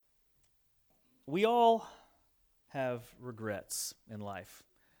We all have regrets in life,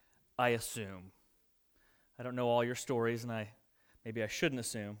 I assume. I don't know all your stories, and maybe I shouldn't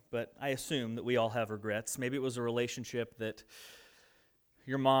assume, but I assume that we all have regrets. Maybe it was a relationship that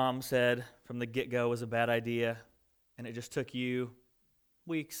your mom said from the get-go was a bad idea, and it just took you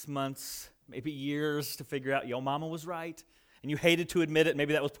weeks, months, maybe years to figure out your mama was right, and you hated to admit it.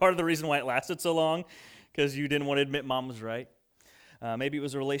 Maybe that was part of the reason why it lasted so long, because you didn't want to admit mom was right. Maybe it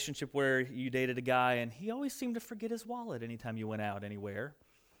was a relationship where you dated a guy and he always seemed to forget his wallet anytime you went out anywhere.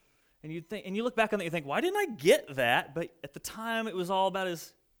 And you look back on that and you think, why didn't I get that? But at the time it was all about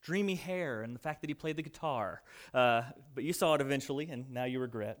his dreamy hair and the fact that he played the guitar. But you saw it eventually and now you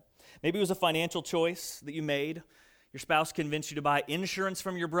regret. Maybe it was a financial choice that you made. Your spouse convinced you to buy insurance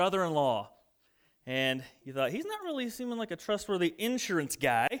from your brother-in-law. And you thought, he's not really seeming like a trustworthy insurance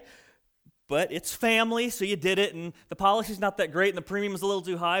guy. But it's family, so you did it, and the policy's not that great, and the premium is a little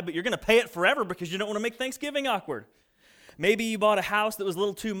too high, but you're going to pay it forever because you don't want to make Thanksgiving awkward. Maybe you bought a house that was a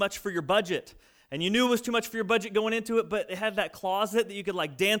little too much for your budget, and you knew it was too much for your budget going into it, but it had that closet that you could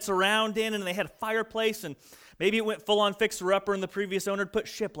like dance around in, and they had a fireplace, and maybe it went full-on fixer-upper, and the previous owner had put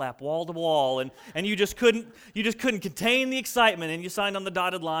shiplap wall to wall, and you just couldn't contain the excitement, and you signed on the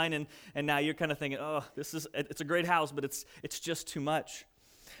dotted line, and now you're kind of thinking, oh, it's a great house, but it's just too much.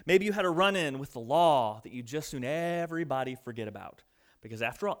 Maybe you had a run-in with the law that you just soon everybody forget about. Because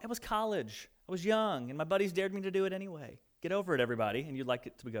after all, it was college. I was young, and my buddies dared me to do it anyway. Get over it, everybody, and you'd like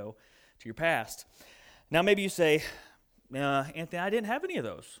it to go to your past. Now maybe you say, Anthony, I didn't have any of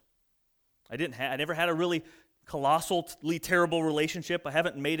those. I never had a really colossally terrible relationship. I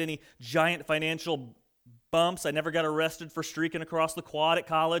haven't made any giant financial bumps. I never got arrested for streaking across the quad at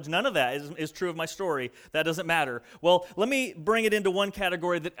college. None of that is true of my story. That doesn't matter. Well, let me bring it into one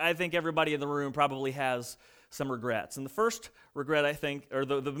category that I think everybody in the room probably has some regrets. And the first regret, I think, or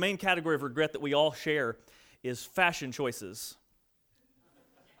the main category of regret that we all share is fashion choices.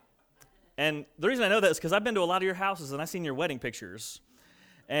 And the reason I know that is because I've been to a lot of your houses and I've seen your wedding pictures.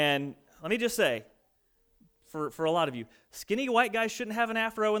 And let me just say, for a lot of you, skinny white guys shouldn't have an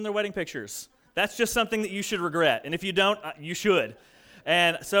afro in their wedding pictures. That's just something that you should regret. And if you don't, you should.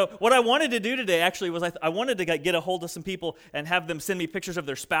 And so what I wanted to do today actually was I wanted to get a hold of some people and have them send me pictures of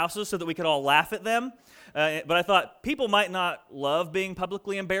their spouses so that we could all laugh at them. But I thought people might not love being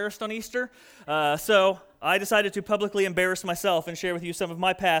publicly embarrassed on Easter. So I decided to publicly embarrass myself and share with you some of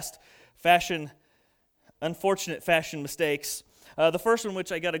my past unfortunate fashion mistakes. The first one,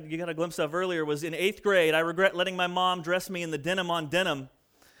 which you got a glimpse of earlier, was in 8th grade. I regret letting my mom dress me in the denim on denim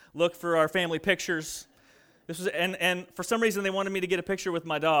look for our family pictures. This was and for some reason they wanted me to get a picture with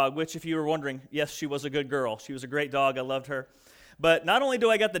my dog, which if you were wondering, yes, she was a good girl. She was a great dog. I loved her. But not only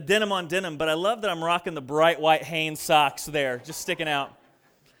do I got the denim on denim, but I love that I'm rocking the bright white Hanes socks there, just sticking out.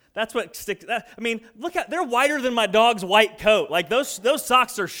 That's what sticks. I mean, look at they're whiter than my dog's white coat. Like those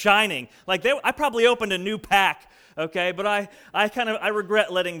socks are shining. Like I probably opened a new pack. Okay, but I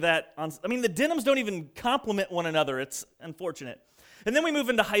regret letting that on. I mean, the denims don't even complement one another. It's unfortunate. And then we move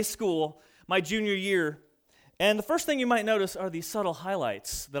into high school, my junior year, and the first thing you might notice are these subtle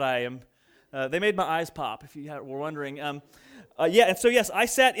highlights that they made my eyes pop, if you were wondering. And so yes, I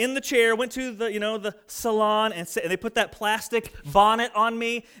sat in the chair, went to the salon, and they put that plastic bonnet on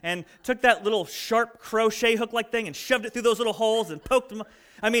me, and took that little sharp crochet hook-like thing and shoved it through those little holes and poked them.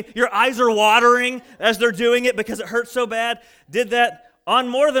 I mean, your eyes are watering as they're doing it because it hurts so bad. Did that on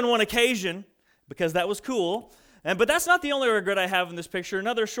more than one occasion because that was cool. But that's not the only regret I have in this picture.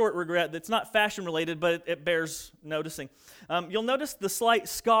 Another short regret that's not fashion-related, but it bears noticing. You'll notice the slight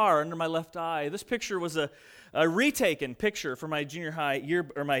scar under my left eye. This picture was a retaken picture for my junior high year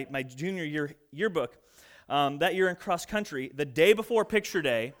or my junior year yearbook. That year in cross country, the day before picture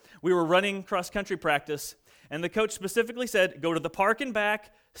day, we were running cross country practice, and the coach specifically said, "Go to the park and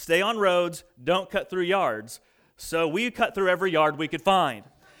back, stay on roads, don't cut through yards." So we cut through every yard we could find.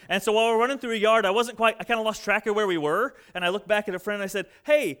 And so while we're running through a yard, I kind of lost track of where we were, and I looked back at a friend and I said,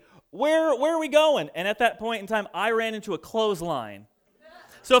 "Hey, where are we going?" And at that point in time, I ran into a clothesline.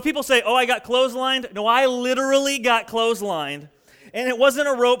 So if people say, "Oh, I got clotheslined," no, I literally got clotheslined. And it wasn't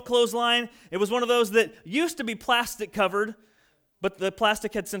a rope clothesline. It was one of those that used to be plastic covered, but the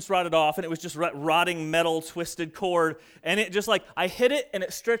plastic had since rotted off, and it was just rotting metal, twisted cord. And it just I hit it, and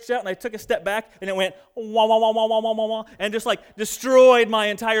it stretched out, and I took a step back, and it went wah, wah, wah, wah, wah, wah, wah, wah, and just destroyed my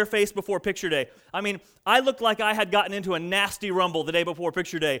entire face before picture day. I mean, I looked like I had gotten into a nasty rumble the day before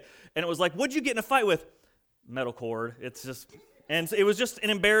picture day. And it was like, "What'd you get in a fight with?" "Metal cord." It's just, And it was just an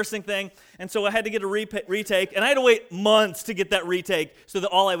embarrassing thing. And so I had to get a retake. And I had to wait months to get that retake so that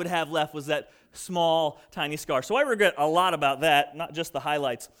all I would have left was that small, tiny scar. So I regret a lot about that, not just the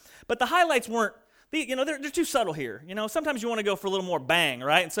highlights. But the highlights weren't, they're too subtle here. Sometimes you want to go for a little more bang,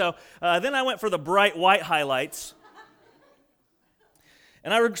 right? And so then I went for the bright white highlights.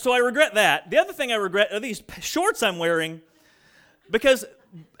 And so I regret that. The other thing I regret are these shorts I'm wearing, because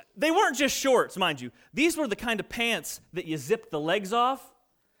they weren't just shorts, mind you. These were the kind of pants that you zip the legs off,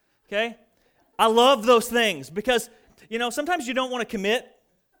 okay? I love those things because, sometimes you don't want to commit.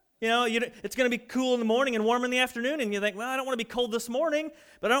 It's going to be cool in the morning and warm in the afternoon, and you think, well, I don't want to be cold this morning,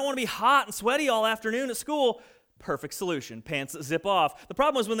 but I don't want to be hot and sweaty all afternoon at school. Perfect solution, pants that zip off. The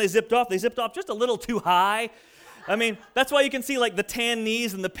problem was when they zipped off just a little too high. I mean, that's why you can see like the tan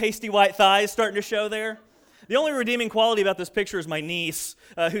knees and the pasty white thighs starting to show there. The only redeeming quality about this picture is my niece,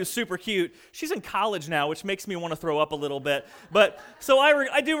 who's super cute. She's in college now, which makes me want to throw up a little bit. But so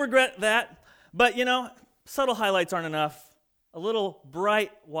I do regret that. But, subtle highlights aren't enough. A little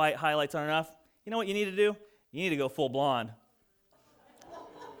bright white highlights aren't enough. You know what you need to do? You need to go full blonde.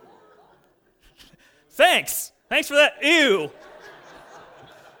 Thanks for that. Ew.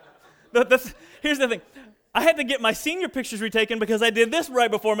 Here's the thing. I had to get my senior pictures retaken because I did this right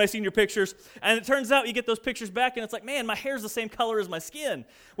before my senior pictures, and it turns out you get those pictures back, and it's like, man, my hair's the same color as my skin,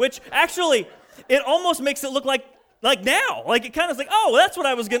 which actually, it almost makes it look like now. Like, it kind of is like, oh, that's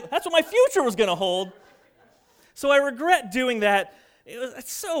what my future was going to hold. So I regret doing that.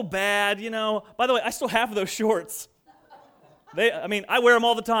 It's so bad, By the way, I still have those shorts. I wear them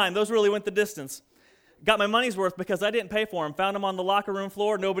all the time. Those really went the distance. Got my money's worth because I didn't pay for them. Found them on the locker room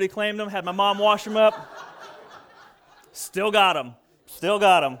floor. Nobody claimed them. Had my mom wash them up. Still got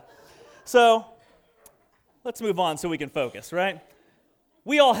them. So let's move on so we can focus, right?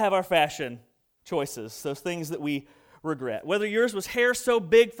 We all have our fashion choices, those things that we regret. Whether yours was hair so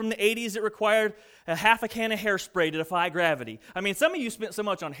big from the 80s it required a half a can of hairspray to defy gravity. Some of you spent so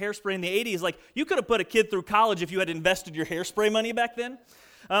much on hairspray in the 80s, like you could have put a kid through college if you had invested your hairspray money back then.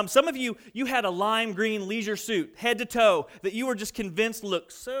 Some of you had a lime green leisure suit, head to toe, that you were just convinced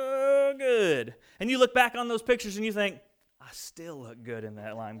looked so good. And you look back on those pictures and you think, I still look good in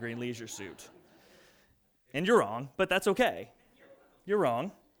that lime green leisure suit. And you're wrong, but that's okay. You're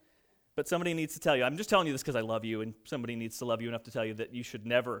wrong. But somebody needs to tell you. I'm just telling you this because I love you, and somebody needs to love you enough to tell you that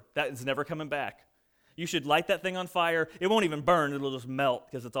that is never coming back. You should light that thing on fire. It won't even burn. It'll just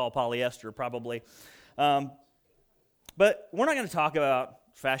melt because it's all polyester probably. But we're not going to talk about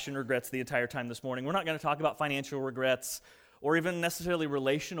fashion regrets the entire time this morning. We're not going to talk about financial regrets or even necessarily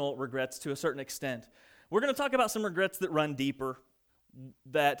relational regrets to a certain extent. We're going to talk about some regrets that run deeper,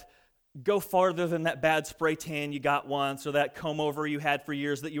 that go farther than that bad spray tan you got once or that comb over you had for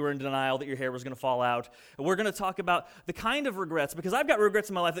years that you were in denial that your hair was going to fall out. And we're going to talk about the kind of regrets, because I've got regrets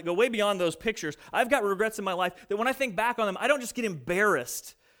in my life that go way beyond those pictures. I've got regrets in my life that when I think back on them, I don't just get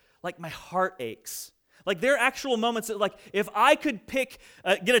embarrassed, like my heart aches. Like there are actual moments that, like, if I could get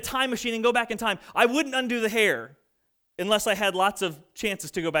a time machine and go back in time, I wouldn't undo the hair unless I had lots of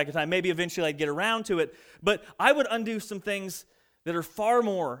chances to go back in time. Maybe eventually I'd get around to it. But I would undo some things that are far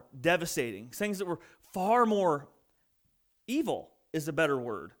more devastating, things that were far more evil is a better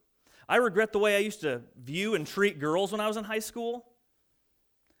word. I regret the way I used to view and treat girls when I was in high school.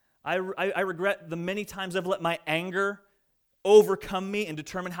 I regret the many times I've let my anger overcome me and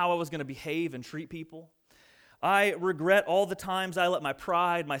determine how I was going to behave and treat people. I regret all the times I let my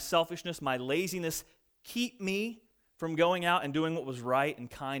pride, my selfishness, my laziness keep me from going out and doing what was right and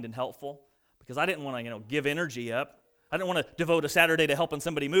kind and helpful, because I didn't want to, give energy up. I didn't want to devote a Saturday to helping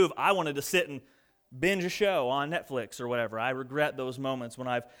somebody move. I wanted to sit and binge a show on Netflix or whatever. I regret those moments when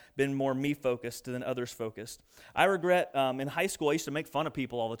I've been more me-focused than others-focused. I regret, in high school, I used to make fun of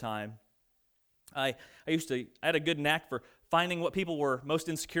people all the time. I had a good knack for finding what people were most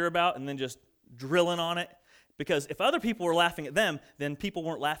insecure about and then just drilling on it. Because if other people were laughing at them, then people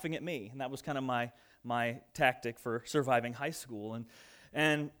weren't laughing at me. And that was kind of my tactic for surviving high school.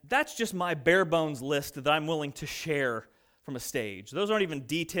 And that's just my bare bones list that I'm willing to share from a stage. Those aren't even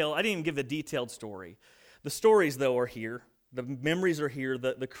detailed. I didn't even give a detailed story. The stories, though, are here. The memories are here.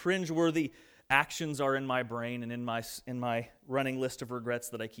 The cringeworthy actions are in my brain and in my running list of regrets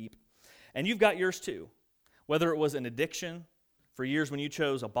that I keep. And you've got yours too. Whether it was an addiction for years when you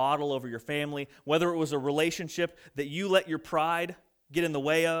chose a bottle over your family, whether it was a relationship that you let your pride get in the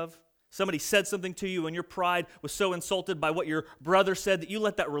way of, somebody said something to you and your pride was so insulted by what your brother said that you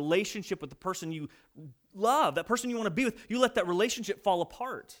let that relationship with the person you love, that person you want to be with, you let that relationship fall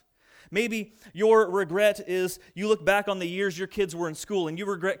apart. Maybe your regret is you look back on the years your kids were in school and you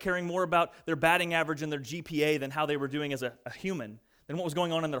regret caring more about their batting average and their GPA than how they were doing as a human, than what was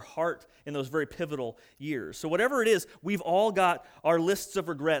going on in their heart in those very pivotal years. So whatever it is, we've all got our lists of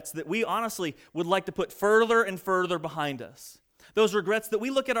regrets that we honestly would like to put further and further behind us. Those regrets that we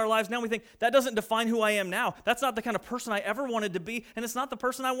look at our lives now and we think, that doesn't define who I am now. That's not the kind of person I ever wanted to be, and it's not the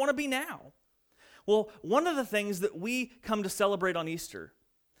person I want to be now. Well, one of the things that we come to celebrate on Easter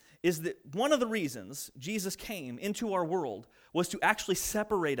is that one of the reasons Jesus came into our world was to actually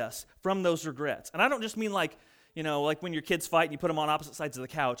separate us from those regrets. And I don't just mean like when your kids fight and you put them on opposite sides of the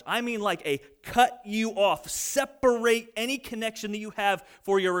couch. I mean like a cut you off, separate any connection that you have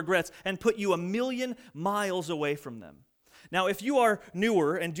for your regrets and put you 1,000,000 miles away from them. Now, if you are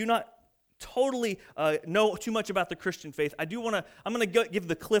newer and do not totally know too much about the Christian faith, I'm going to give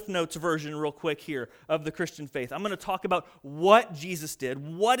the Cliff Notes version real quick here of the Christian faith. I'm going to talk about what Jesus did,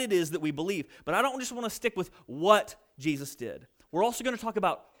 what it is that we believe, but I don't just want to stick with what Jesus did. We're also going to talk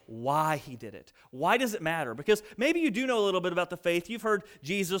about why he did it. Why does it matter? Because maybe you do know a little bit about the faith. You've heard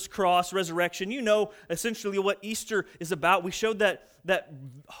Jesus, cross, resurrection. You know essentially what Easter is about. We showed that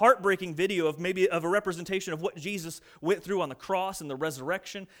heartbreaking video of a representation of what Jesus went through on the cross and the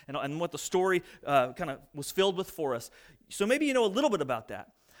resurrection and what the story kind of was filled with for us. So maybe you know a little bit about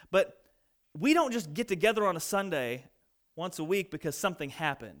that. But we don't just get together on a Sunday once a week because something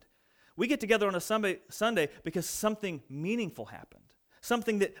happened. We get together on a Sunday because something meaningful happened.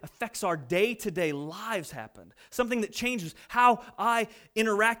 Something that affects our day-to-day lives happened. Something that changes how I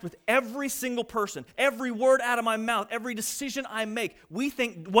interact with every single person, every word out of my mouth, every decision I make. We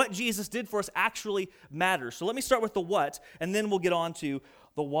think what Jesus did for us actually matters. So let me start with the what, and then we'll get on to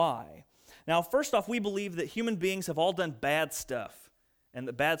the why. Now, first off, we believe that human beings have all done bad stuff, and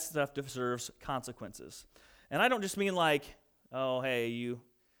that bad stuff deserves consequences. And I don't just mean like, oh, hey, you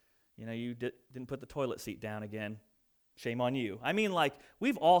didn't put the toilet seat down again. Shame on you. I mean, like,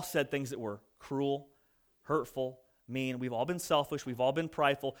 we've all said things that were cruel, hurtful, mean. We've all been selfish. We've all been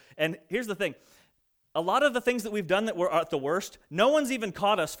prideful. And here's the thing. A lot of the things that we've done that were at the worst, no one's even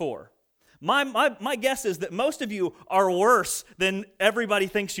caught us for. My guess is that most of you are worse than everybody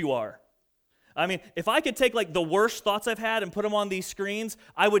thinks you are. I mean, if I could take like the worst thoughts I've had and put them on these screens,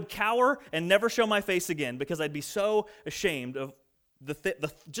 I would cower and never show my face again because I'd be so ashamed of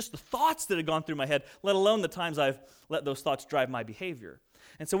just the thoughts that had gone through my head, let alone the times I've let those thoughts drive my behavior.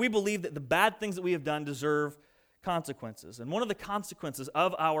 And so we believe that the bad things that we have done deserve consequences. And one of the consequences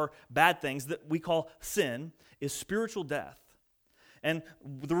of our bad things that we call sin is spiritual death. And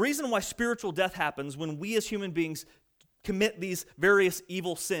the reason why spiritual death happens when we as human beings commit these various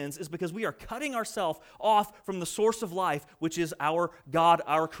evil sins is because we are cutting ourselves off from the source of life, which is our God,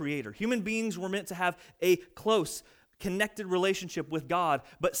 our Creator. Human beings were meant to have a close, connected relationship with God,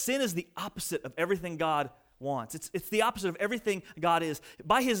 but sin is the opposite of everything God wants. It's the opposite of everything God is.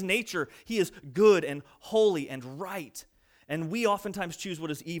 By His nature, He is good and holy and right, and we oftentimes choose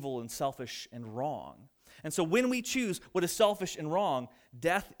what is evil and selfish and wrong. And so when we choose what is selfish and wrong,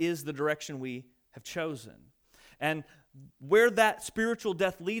 death is the direction we have chosen. And where that spiritual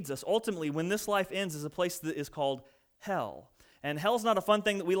death leads us, ultimately, when this life ends, is a place that is called hell. And hell's not a fun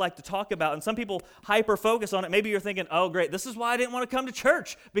thing that we like to talk about, and some people hyper-focus on it. Maybe you're thinking, oh, great, this is why I didn't want to come to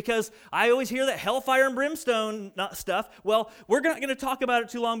church, because I always hear that hellfire and brimstone stuff. Well, we're not going to talk about it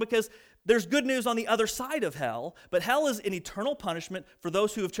too long because there's good news on the other side of hell, but hell is an eternal punishment for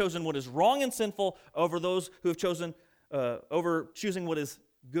those who have chosen what is wrong and sinful over those who have chosen what is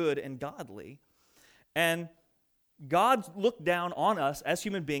good and godly. And God looked down on us as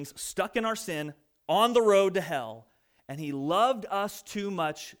human beings, stuck in our sin, on the road to hell, and He loved us too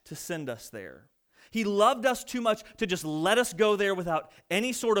much to send us there. He loved us too much to just let us go there without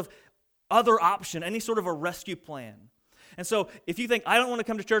any sort of other option, any sort of a rescue plan. And so if you think, I don't want to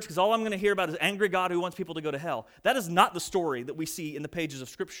come to church because all I'm going to hear about is angry God who wants people to go to hell, that is not the story that we see in the pages of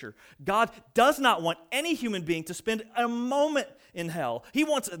Scripture. God does not want any human being to spend a moment in hell. He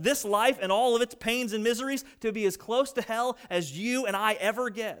wants this life and all of its pains and miseries to be as close to hell as you and I ever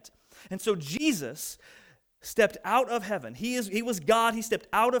get. And so Jesus stepped out of heaven. He was God. He stepped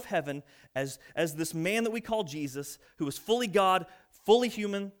out of heaven as this man that we call Jesus, who was fully God, fully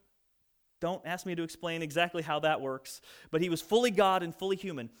human. Don't ask me to explain exactly how that works, but He was fully God and fully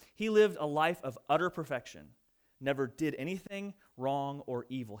human. He lived a life of utter perfection, never did anything wrong or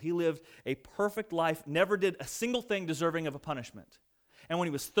evil. He lived a perfect life, never did a single thing deserving of a punishment. And when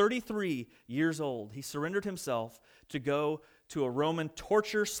He was 33 years old, He surrendered Himself to go to a Roman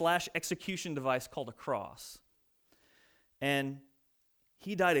torture/execution device called a cross. And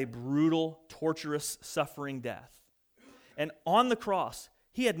He died a brutal, torturous, suffering death. And on the cross,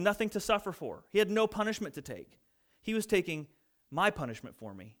 He had nothing to suffer for. He had no punishment to take. He was taking my punishment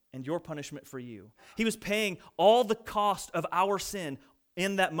for me and your punishment for you. He was paying all the cost of our sin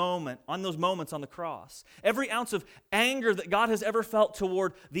in that moment, on those moments on the cross. Every ounce of anger that God has ever felt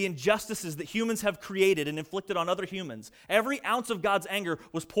toward the injustices that humans have created and inflicted on other humans, every ounce of God's anger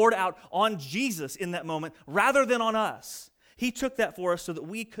was poured out on Jesus in that moment rather than on us. He took that for us so that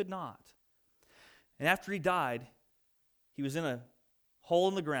we could not. And after he died, he was in a hole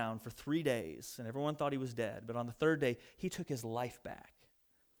in the ground for 3 days, and everyone thought he was dead. But on the third day, he took his life back.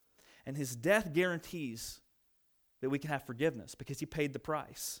 And his death guarantees that we can have forgiveness because he paid the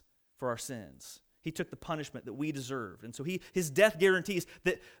price for our sins. He took the punishment that we deserved. And so his death guarantees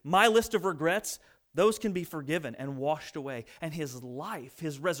that my list of regrets, those can be forgiven and washed away. And his life,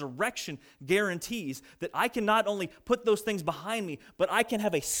 his resurrection, guarantees that I can not only put those things behind me, but I can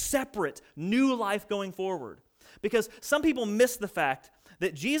have a separate new life going forward. Because some people miss the fact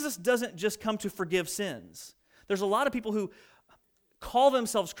that Jesus doesn't just come to forgive sins. There's a lot of people who call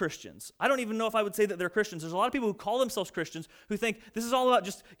themselves Christians. I don't even know if I would say that they're Christians. There's a lot of people who call themselves Christians who think this is all about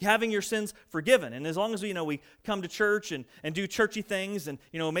just having your sins forgiven. And as long as we come to church and do churchy things, and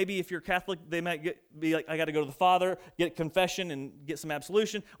maybe if you're Catholic, they might be like, I got to go to the Father, get confession, and get some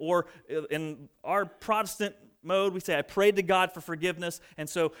absolution. Or in our Protestant mode, we say, I prayed to God for forgiveness, and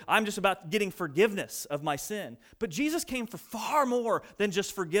so I'm just about getting forgiveness of my sin. But Jesus came for far more than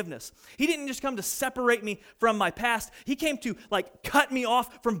just forgiveness. He didn't just come to separate me from my past. He came to cut me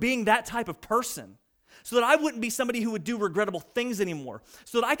off from being that type of person so that I wouldn't be somebody who would do regrettable things anymore,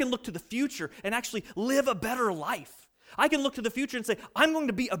 so that I can look to the future and actually live a better life. I can look to the future and say, I'm going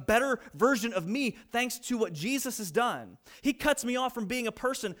to be a better version of me thanks to what Jesus has done. He cuts me off from being a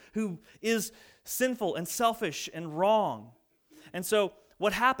person who is sinful and selfish and wrong. And so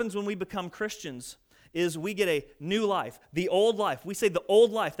what happens when we become Christians is we get a new life. The old life, we say the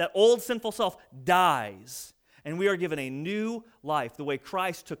old life, that old sinful self dies. And we are given a new life. The way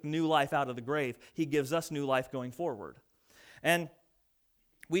Christ took new life out of the grave, he gives us new life going forward. And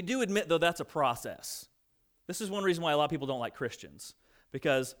we do admit, though, that's a process. This is one reason why a lot of people don't like Christians,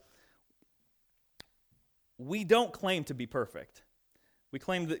 because we don't claim to be perfect. We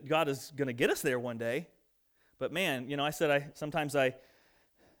claim that God is going to get us there one day, but man, sometimes I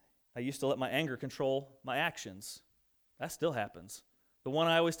used to let my anger control my actions. That still happens. The one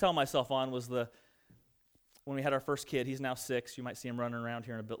I always tell myself on was when we had our first kid. He's now 6. You might see him running around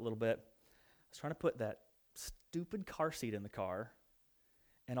here in a little bit. I was trying to put that stupid car seat in the car,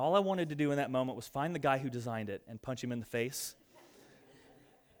 and all I wanted to do in that moment was find the guy who designed it and punch him in the face.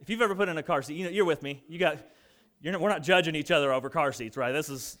 If you've ever put in a car seat, you're with me. We're not judging each other over car seats, right? This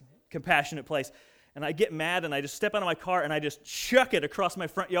is a compassionate place. And I get mad, and I just step out of my car, and I just chuck it across my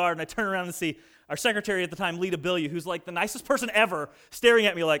front yard, and I turn around and see our secretary at the time, Lita Billieu, who's like the nicest person ever, staring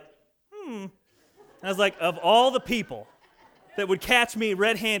at me like, And I was like, of all the people that would catch me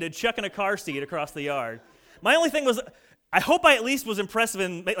red-handed chucking a car seat across the yard, my only thing was, I hope I at least was impressive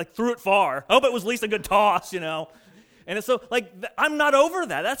and threw it far. I hope it was at least a good toss, And it's so, I'm not over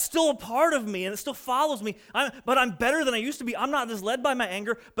that. That's still a part of me, and it still follows me. But I'm better than I used to be. I'm not as led by my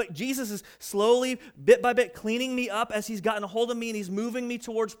anger, but Jesus is slowly, bit by bit, cleaning me up as he's gotten a hold of me, and he's moving me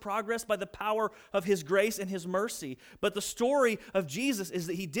towards progress by the power of his grace and his mercy. But the story of Jesus is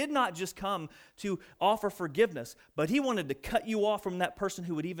that he did not just come to offer forgiveness, but he wanted to cut you off from that person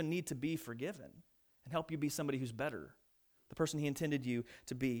who would even need to be forgiven and help you be somebody who's better, the person he intended you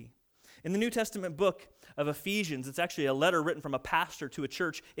to be. In the New Testament book of Ephesians, it's actually a letter written from a pastor to a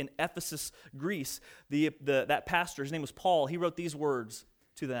church in Ephesus, Greece. That pastor, his name was Paul, he wrote these words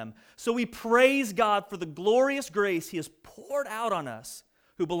to them. So we praise God for the glorious grace he has poured out on us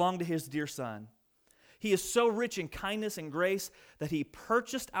who belong to his dear Son. He is so rich in kindness and grace that he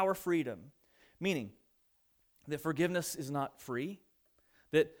purchased our freedom, meaning that forgiveness is not free,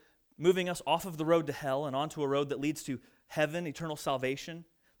 that moving us off of the road to hell and onto a road that leads to heaven, eternal salvation,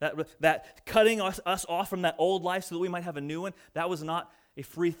 that cutting us off from that old life so that we might have a new one, that was not a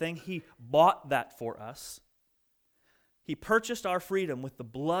free thing. He bought that for us. He purchased our freedom with the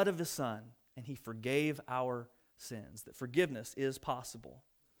blood of his Son, and he forgave our sins, that forgiveness is possible.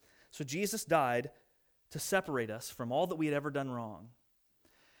 So Jesus died to separate us from all that we had ever done wrong.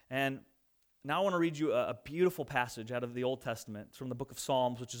 And now I want to read you a beautiful passage out of the Old Testament. It's from the book of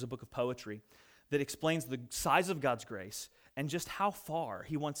Psalms, which is a book of poetry, that explains the size of God's grace and just how far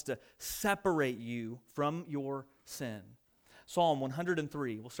he wants to separate you from your sin. Psalm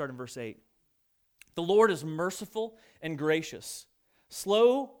 103, we'll start in verse 8. The Lord is merciful and gracious,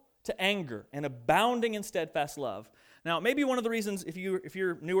 slow to anger and abounding in steadfast love. Now, maybe one of the reasons, if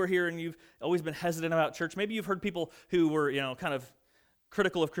you're newer here and you've always been hesitant about church, maybe you've heard people who were, kind of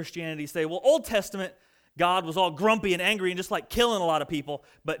critical of Christianity say, well, Old Testament God was all grumpy and angry and just like killing a lot of people.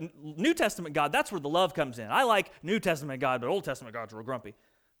 But New Testament God, that's where the love comes in. I like New Testament God, but Old Testament God's real grumpy.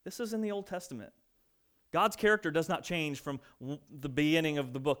 This is in the Old Testament. God's character does not change from the beginning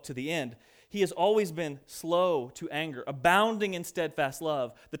of the book to the end. He has always been slow to anger, abounding in steadfast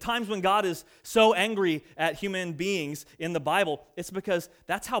love. The times when God is so angry at human beings in the Bible, it's because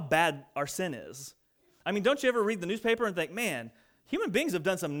that's how bad our sin is. I mean, don't you ever read the newspaper and think, man, human beings have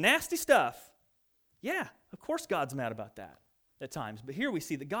done some nasty stuff? Yeah, of course God's mad about that at times. But here we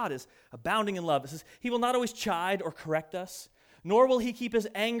see that God is abounding in love. It says, He will not always chide or correct us, nor will He keep His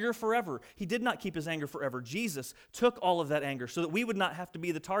anger forever. He did not keep His anger forever. Jesus took all of that anger so that we would not have to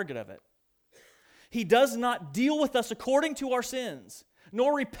be the target of it. He does not deal with us according to our sins,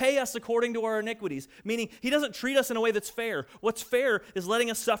 nor repay us according to our iniquities, meaning He doesn't treat us in a way that's fair. What's fair is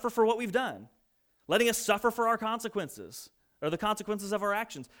letting us suffer for what we've done, letting us suffer for our consequences, or the consequences of our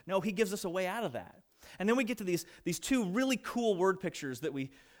actions. No, He gives us a way out of that. And then we get to these two really cool word pictures that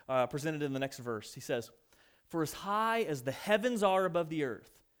we presented in the next verse. He says, for as high as the heavens are above the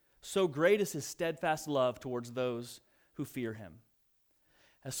earth, so great is His steadfast love towards those who fear Him.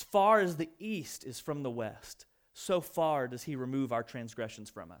 As far as the east is from the west, so far does He remove our transgressions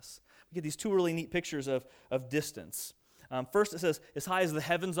from us. We get these two really neat pictures of distance. First it says, as high as the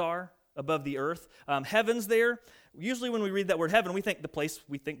heavens are above the earth. Heavens there, usually when we read that word heaven, we think the place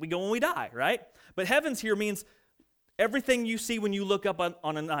we think we go when we die, right? But heavens here means everything you see when you look up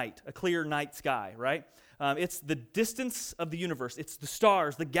on a night, a clear night sky, right? It's the distance of the universe. It's the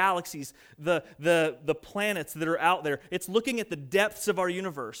stars, the galaxies, the planets that are out there. It's looking at the depths of our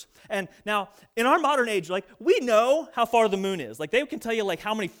universe. And now, in our modern age, like, we know how far the moon is. Like, they can tell you, like,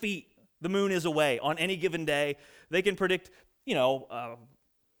 how many feet the moon is away on any given day. They can predict,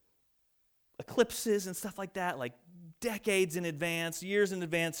 eclipses and stuff like that, like decades in advance, years in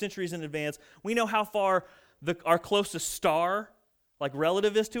advance, centuries in advance. We know how far our closest star, like,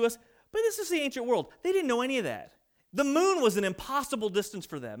 relative is to us. But this is the ancient world. They didn't know any of that. The moon was an impossible distance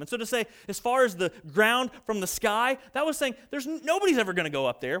for them. And so to say, as far as the ground from the sky, that was saying nobody's ever going to go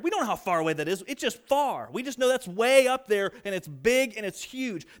up there. We don't know how far away that is. It's just far. We just know that's way up there, and it's big, and it's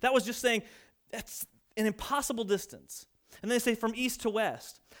huge. That was just saying that's an impossible distance. And then they say from east to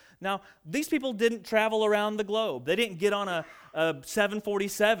west. Now, these people didn't travel around the globe. They didn't get on a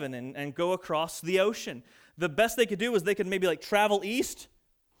 747 and go across the ocean. The best they could do was they could maybe travel east,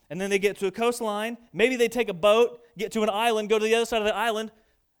 and then they get to a coastline. Maybe they take a boat, get to an island, go to the other side of the island,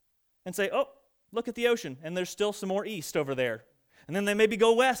 and say, oh, look at the ocean, and there's still some more east over there. And then they maybe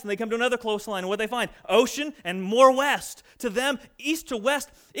go west, and they come to another coastline, and what they find? Ocean and more west. To them, east to west,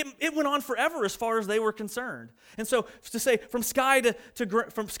 it went on forever as far as they were concerned. And so to say from sky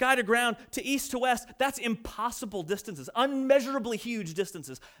to ground to east to west, that's impossible distances, unmeasurably huge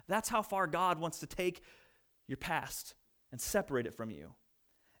distances. That's how far God wants to take your past and separate it from you.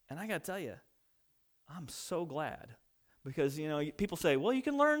 And I got to tell you, I'm so glad because, people say, well, you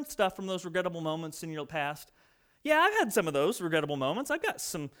can learn stuff from those regrettable moments in your past. Yeah, I've had some of those regrettable moments. I've got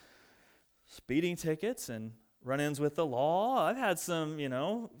some speeding tickets and run-ins with the law. I've had some,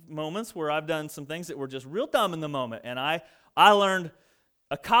 moments where I've done some things that were just real dumb in the moment. And I learned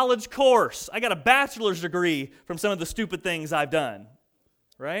a college course. I got a bachelor's degree from some of the stupid things I've done,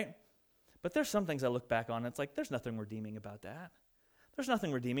 right? But there's some things I look back on, and it's like, there's nothing redeeming about that. There's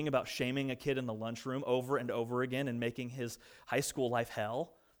nothing redeeming about shaming a kid in the lunchroom over and over again and making his high school life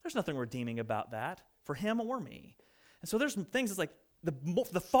hell. There's nothing redeeming about that for him or me. And so there's some things that's like,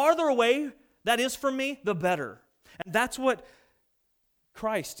 the farther away that is from me, the better. And that's what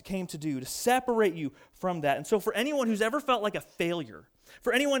Christ came to do, to separate you from that. And so for anyone who's ever felt like a failure,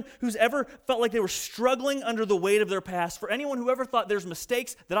 for anyone who's ever felt like they were struggling under the weight of their past, for anyone who ever thought there's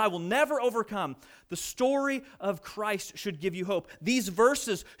mistakes that I will never overcome, the story of Christ should give you hope. These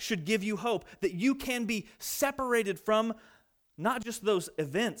verses should give you hope that you can be separated from not just those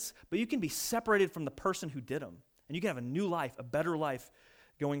events, but you can be separated from the person who did them. And you can have a new life, a better life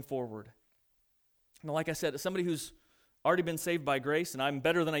going forward. Now, like I said, as somebody who's already been saved by grace, and I'm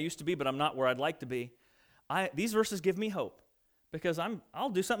better than I used to be, but I'm not where I'd like to be, these verses give me hope. Because I'll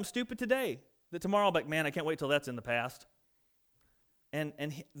do something stupid today that tomorrow I'll be like, man, I can't wait till that's in the past. And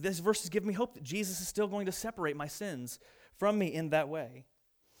this verses give me hope that Jesus is still going to separate my sins from me in that way.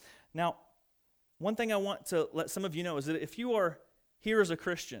 Now, one thing I want to let some of you know is that if you are here as a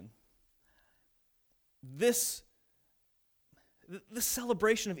Christian, this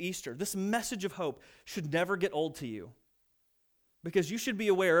celebration of Easter, this message of hope should never get old to you. Because you should be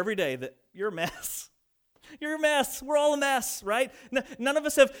aware every day that you're a mess. You're a mess. We're all a mess, right? None of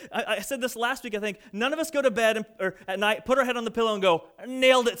us have, I said this last week, I think, none of us go to bed or at night, put our head on the pillow and go, I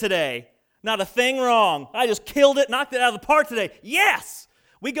nailed it today. Not a thing wrong. I just killed it, knocked it out of the park today. Yes!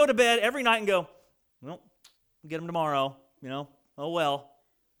 We go to bed every night and go, well, we'll get them tomorrow, oh well.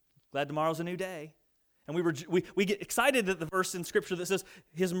 Glad tomorrow's a new day. And we get excited at the verse in Scripture that says,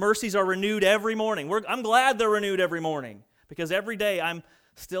 His mercies are renewed every morning. I'm glad they're renewed every morning because every day I'm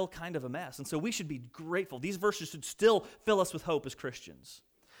still kind of a mess. And so we should be grateful. These verses should still fill us with hope as Christians.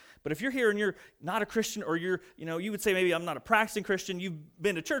 But if you're here and you're not a Christian, or you would say maybe I'm not a practicing Christian, you've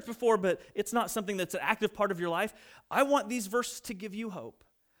been to church before, but it's not something that's an active part of your life, I want these verses to give you hope.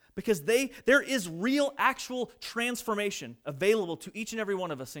 Because there is real, actual transformation available to each and every one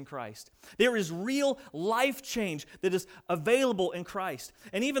of us in Christ. There is real life change that is available in Christ.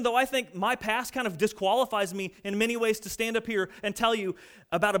 And even though I think my past kind of disqualifies me in many ways to stand up here and tell you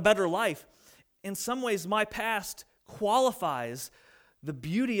about a better life, in some ways my past qualifies the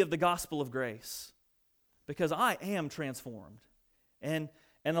beauty of the gospel of grace. Because I am transformed. And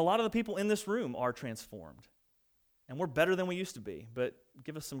a lot of the people in this room are transformed. And we're better than we used to be, but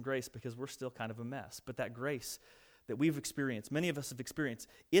give us some grace because we're still kind of a mess. But that grace that we've experienced, many of us have experienced,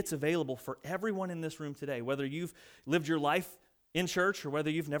 it's available for everyone in this room today, whether you've lived your life in church or whether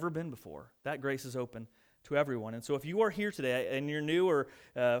you've never been before. That grace is open to everyone. And so if you are here today and you're new or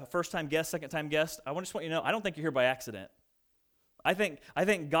first-time guest, second-time guest, I just want you to know, I don't think you're here by accident. I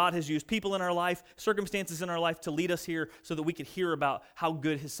think God has used people in our life, circumstances in our life to lead us here so that we could hear about how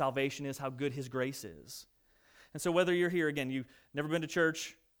good His salvation is, how good His grace is. And so whether you're here, again, you've never been to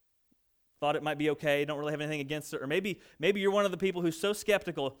church, thought it might be okay, don't really have anything against it, or maybe you're one of the people who's so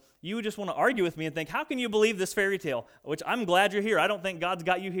skeptical, you would just want to argue with me and think, how can you believe this fairy tale? Which I'm glad you're here. I don't think God's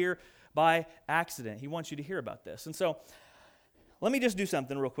got you here by accident. He wants you to hear about this. And so let me just do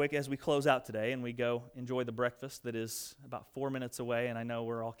something real quick as we close out today and we go enjoy the breakfast that is about 4 minutes away, and I know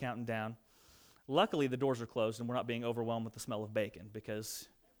we're all counting down. Luckily, the doors are closed and we're not being overwhelmed with the smell of bacon because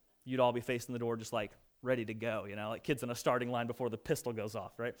you'd all be facing the door just like ready to go, like kids in a starting line before the pistol goes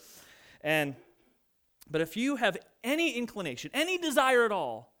off, right? But if you have any inclination, any desire at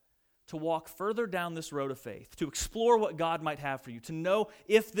all to walk further down this road of faith, to explore what God might have for you, to know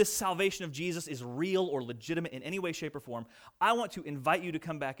if this salvation of Jesus is real or legitimate in any way, shape, or form, I want to invite you to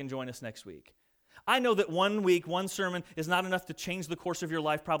come back and join us next week. I know that 1 week, one sermon is not enough to change the course of your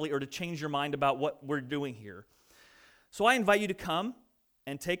life probably, or to change your mind about what we're doing here. So I invite you to come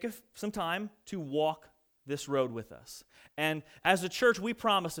and take some time to walk this road with us. And as a church, we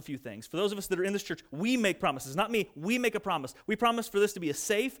promise a few things. For those of us that are in this church, we make promises. Not me, we make a promise. We promise for this to be a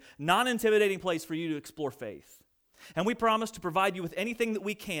safe, non-intimidating place for you to explore faith. And we promise to provide you with anything that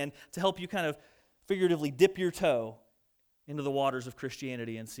we can to help you kind of figuratively dip your toe into the waters of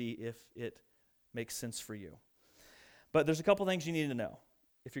Christianity and see if it makes sense for you. But there's a couple things you need to know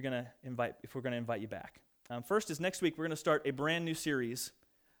if we're going to invite you back. First is next week we're going to start a brand new series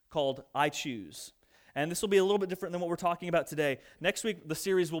called I Choose. And this will be a little bit different than what we're talking about today. Next week, the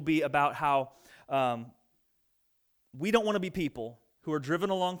series will be about how we don't want to be people who are driven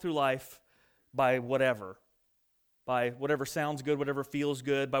along through life by whatever sounds good, whatever feels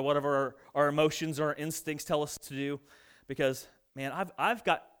good, by whatever our emotions or our instincts tell us to do. Because, man, I've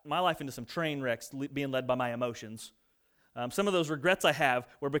got my life into some train wrecks being led by my emotions. Some of those regrets I have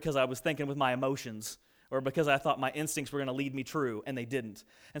were because I was thinking with my emotions, or because I thought my instincts were going to lead me true, and they didn't.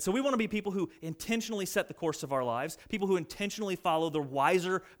 And so we want to be people who intentionally set the course of our lives, people who intentionally follow the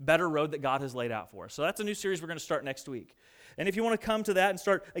wiser, better road that God has laid out for us. So that's a new series we're going to start next week. And if you want to come to that and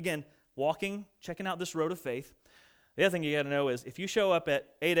start, again, walking, checking out this road of faith, the other thing you got to know is if you show up at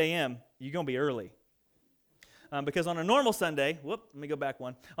 8 a.m., you're going to be early. Because on a normal Sunday, let me go back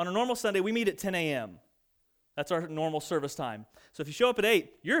one. On a normal Sunday, we meet at 10 a.m., That's our normal service time. So if you show up at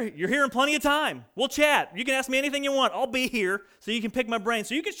 8, you're here in plenty of time. We'll chat. You can ask me anything you want. I'll be here so you can pick my brain.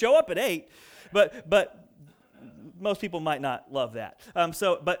 So you can show up at 8, but most people might not love that.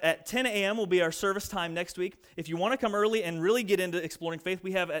 But at 10 a.m. will be our service time next week. If you want to come early and really get into exploring faith,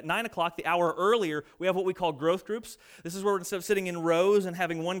 we have at 9 o'clock, the hour earlier, we have what we call growth groups. This is where instead of sitting in rows and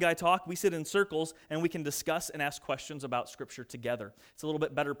having one guy talk, we sit in circles and we can discuss and ask questions about Scripture together. It's a little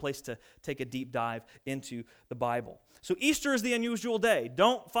bit better place to take a deep dive into the Bible. So Easter is the unusual day.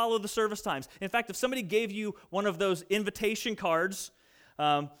 Don't follow the service times. In fact, if somebody gave you one of those invitation cards,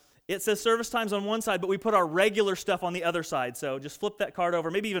 it says service times on one side, but we put our regular stuff on the other side. So just flip that card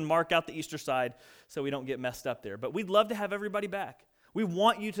over, maybe even mark out the Easter side so we don't get messed up there. But we'd love to have everybody back. We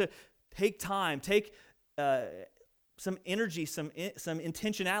want you to take time, take some energy, some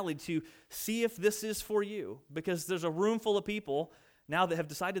intentionality to see if this is for you. Because there's a room full of people now that have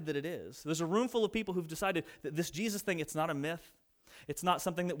decided that it is. There's a room full of people who've decided that this Jesus thing, it's not a myth. It's not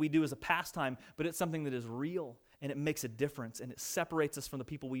something that we do as a pastime, but it's something that is real, and it makes a difference, and it separates us from the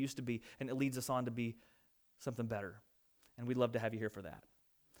people we used to be, and it leads us on to be something better. And we'd love to have you here for that.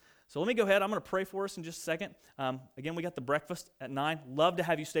 So let me go ahead. I'm going to pray for us in just a second. Again, we got the breakfast at 9. Love to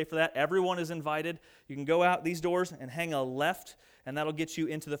have you stay for that. Everyone is invited. You can go out these doors and hang a left, and that'll get you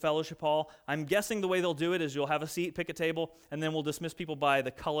into the fellowship hall. I'm guessing the way they'll do it is you'll have a seat, pick a table, and then we'll dismiss people by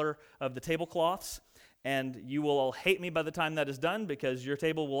the color of the tablecloths. And you will all hate me by the time that is done because your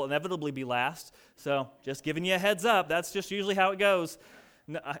table will inevitably be last. So just giving you a heads up, that's just usually how it goes.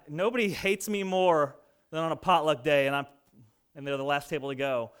 Nobody hates me more than on a potluck day, and they're the last table to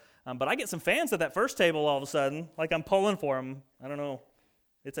go. But I get some fans at that first table all of a sudden, like I'm pulling for them. I don't know.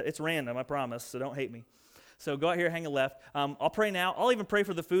 It's random, I promise, so don't hate me. So go out here, hang a left. I'll pray now. I'll even pray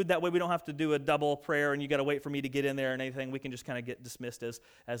for the food. That way we don't have to do a double prayer and you got to wait for me to get in there and anything. We can just kind of get dismissed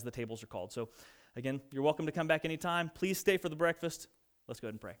as the tables are called. So again, you're welcome to come back anytime. Please stay for the breakfast. Let's go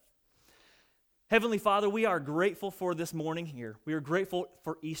ahead and pray. Heavenly Father, we are grateful for this morning here. We are grateful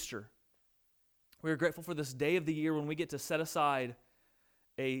for Easter. We are grateful for this day of the year when we get to set aside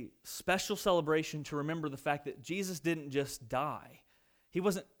a special celebration to remember the fact that Jesus didn't just die. He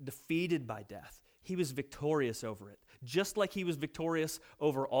wasn't defeated by death. He was victorious over it. Just like he was victorious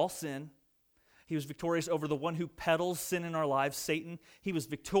over all sin, he was victorious over the one who peddles sin in our lives, Satan. He was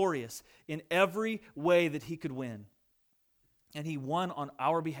victorious in every way that he could win. And he won on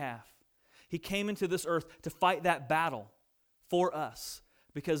our behalf. He came into this earth to fight that battle for us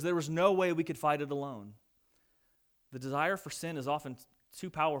because there was no way we could fight it alone. The desire for sin is often too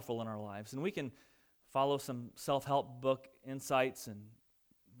powerful in our lives, and we can follow some self-help book insights and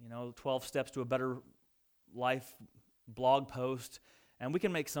 12 steps to a better life blog post, and we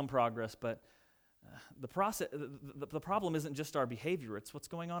can make some progress, but the problem isn't just our behavior, it's what's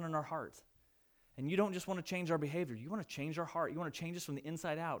going on in our heart. And you don't just want to change our behavior, you want to change our heart, you want to change us from the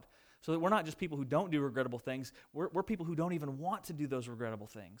inside out, so that we're not just people who don't do regrettable things, we're people who don't even want to do those regrettable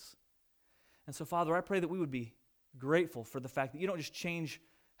things. And so, Father, I pray that we would be grateful for the fact that you don't just change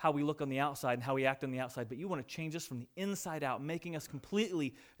how we look on the outside and how we act on the outside, but you want to change us from the inside out, making us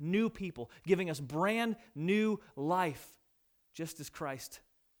completely new people, giving us brand new life, just as Christ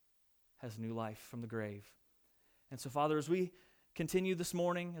has new life from the grave. And so, Father, as we continue this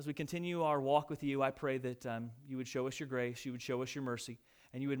morning, as we continue our walk with you, I pray that you would show us your grace, you would show us your mercy,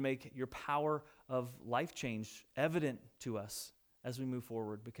 and you would make your power of life change evident to us as we move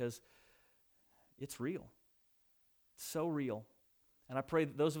forward, because it's real. It's so real. And I pray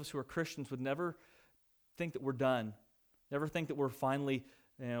that those of us who are Christians would never think that we're done, never think that we're finally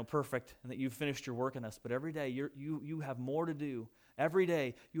perfect and that you've finished your work in us. But every day you have more to do. Every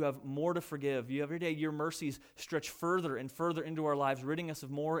day you have more to forgive. Every day your mercies stretch further and further into our lives, ridding us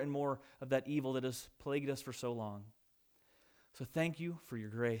of more and more of that evil that has plagued us for so long. So thank you for your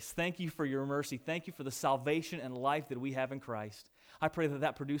grace. Thank you for your mercy. Thank you for the salvation and life that we have in Christ. I pray that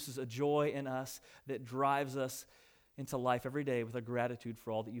that produces a joy in us that drives us into life every day with a gratitude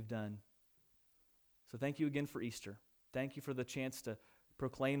for all that you've done. So thank you again for Easter. Thank you for the chance to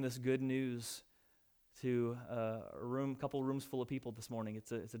proclaim this good news to a couple rooms full of people this morning.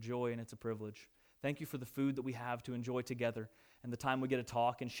 It's a joy and it's a privilege. Thank you for the food that we have to enjoy together and the time we get to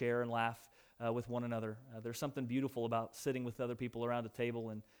talk and share and laugh with one another. There's something beautiful about sitting with other people around a table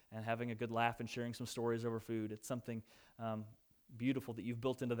and having a good laugh and sharing some stories over food. It's something beautiful that you've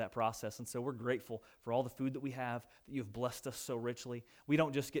built into that process. And so we're grateful for all the food that we have, that you've blessed us so richly. We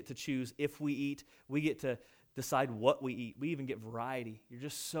don't just get to choose if we eat, we get to decide what we eat. We even get variety. You're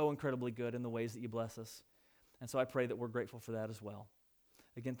just so incredibly good in the ways that you bless us. And so I pray that we're grateful for that as well.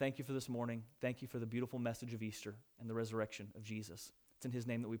 Again, thank you for this morning. Thank you for the beautiful message of Easter and the resurrection of Jesus. It's in his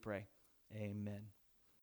name that we pray. Amen.